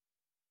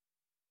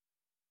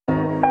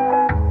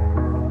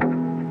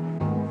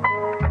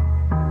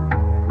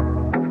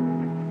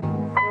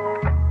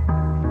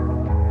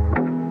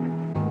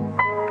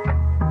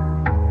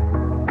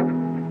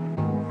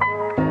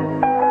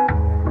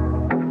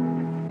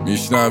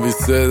میشنوی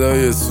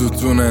صدای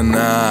ستون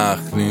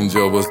نخل،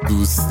 اینجا باز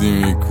دوستی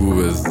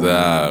میکوبه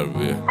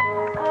ضربه.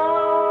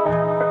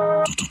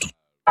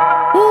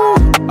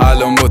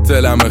 الان با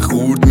تلم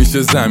خورد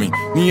میشه زمین،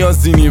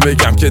 نیازی نی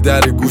بگم که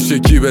در گوشه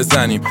کی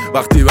بزنیم.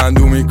 وقتی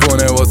بندو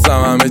میکنه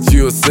واسم همه چی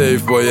و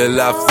سیف، با یه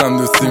لفظم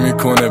دوستی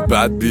میکنه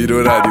بعد بیر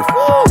و ردیف.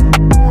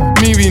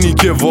 میبینی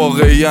که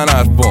واقعی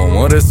حرفام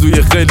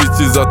آرزوی خیلی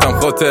چیزاتم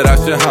خاطرش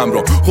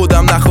همراه.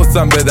 خودم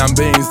نخواستم بدم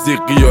به این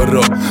زیقی ها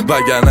را،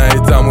 وگرنه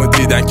ایتم و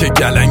دیدن که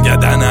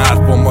گلنگدن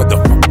حرفام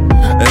مادافم.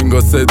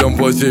 انگار صدام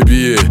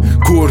واجبیه،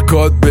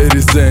 کورکات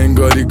بریزه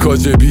انگاری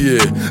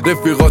کاجبیه.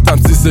 رفیقاتم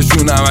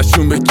سیسشون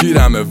همشون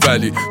بگیرمه،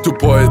 ولی تو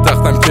پای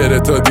تختم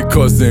کرتادی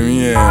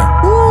کازمیه.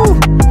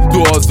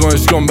 تو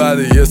آزمایشگاه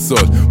بعد یه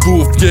سال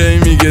پوف که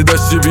میگه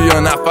داشتی بیا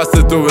نفس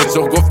تو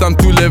بچا. گفتم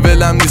تو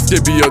لولم نیست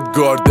که بیاد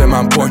گارد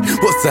من پایین،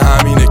 واسه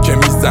همینه که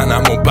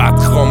میزنم و بعد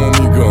خامو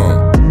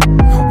میگم.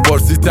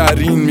 فارسی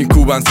ترین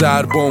میکوبن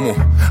ضربامو،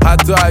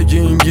 حتی اگه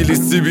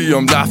انگلیسی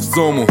بیام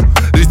لفظامو.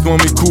 ریتمو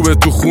میکوبه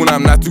تو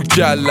خونم نه تو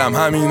کلم،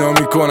 همینا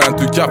میکنن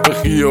تو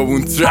کف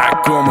خیابون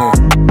ترکامو.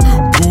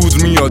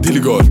 بود میاد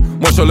ایلیگال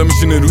ماشالله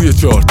میشینه روی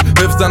چارت،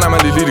 حفظن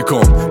عملی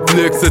لیریکام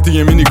فلکست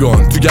یه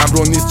مینیگان. تو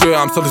گمرون نیست جای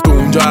امثال تو،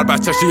 اونجا هر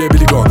بچه‌ش یه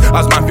بیلیگان.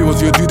 از منفی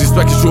بازی و توی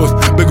دیسپکی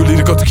شد، بگو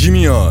لیریکاتو کی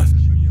میاد.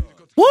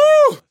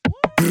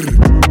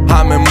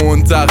 همه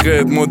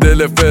منتقد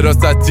مدل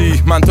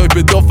فراستی، من تایپ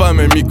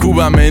دافمه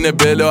میکوبم این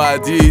بلا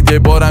عدید. یه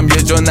بارم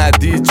یه جا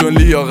ندید چون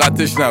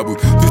لیاقتش نبود،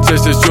 تو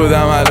چشش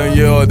شدم الان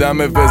یه آدم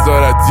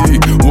وزارتی.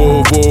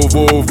 وو وو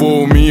وو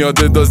وو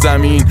میاد دا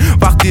زمین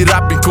وقتی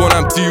رپ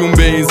میکنم تیون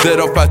به این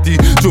ظرافتی،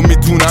 چون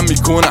میتونم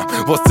میکنم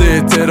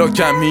واسه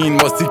تراکمین،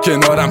 واسه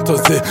کنارم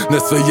تازه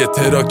نصف یه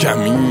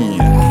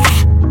تراکمین.